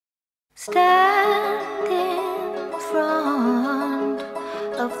Stand in front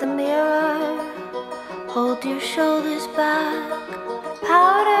of the mirror, hold your shoulders back,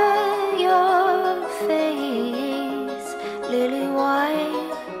 powder your face, lily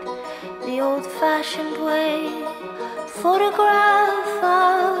white, the old-fashioned way. Photograph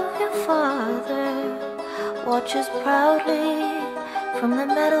of your father watches proudly from the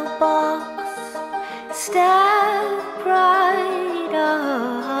metal box. Step right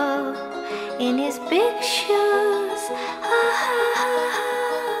up in his big shoes.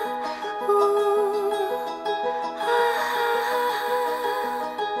 Ooh,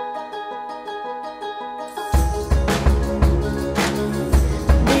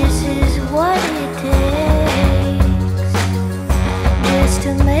 This is what it takes just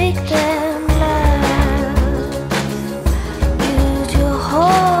to make them laugh. Use your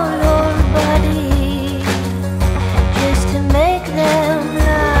whole old body just to make them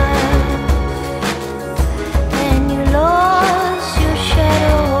laugh. Then you lost your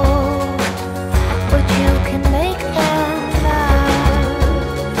shadow, but you can make them laugh.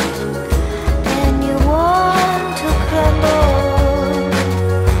 Then you want to crumble,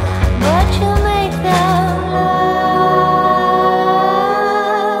 but you make them laugh.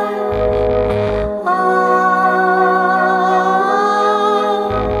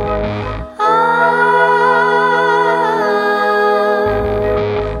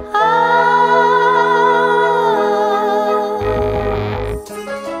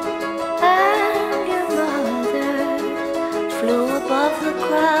 And your mother flew above the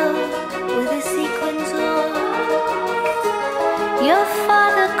crowd with a sequins on. Your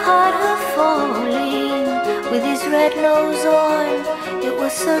father caught her falling with his red nose on. It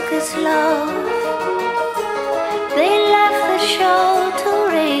was circus love. They left the show to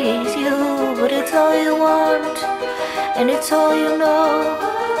raise you, but it's all you want, and it's all you know.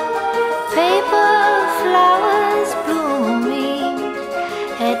 Paper flowers blooming,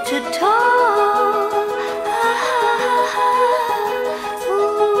 head to toe.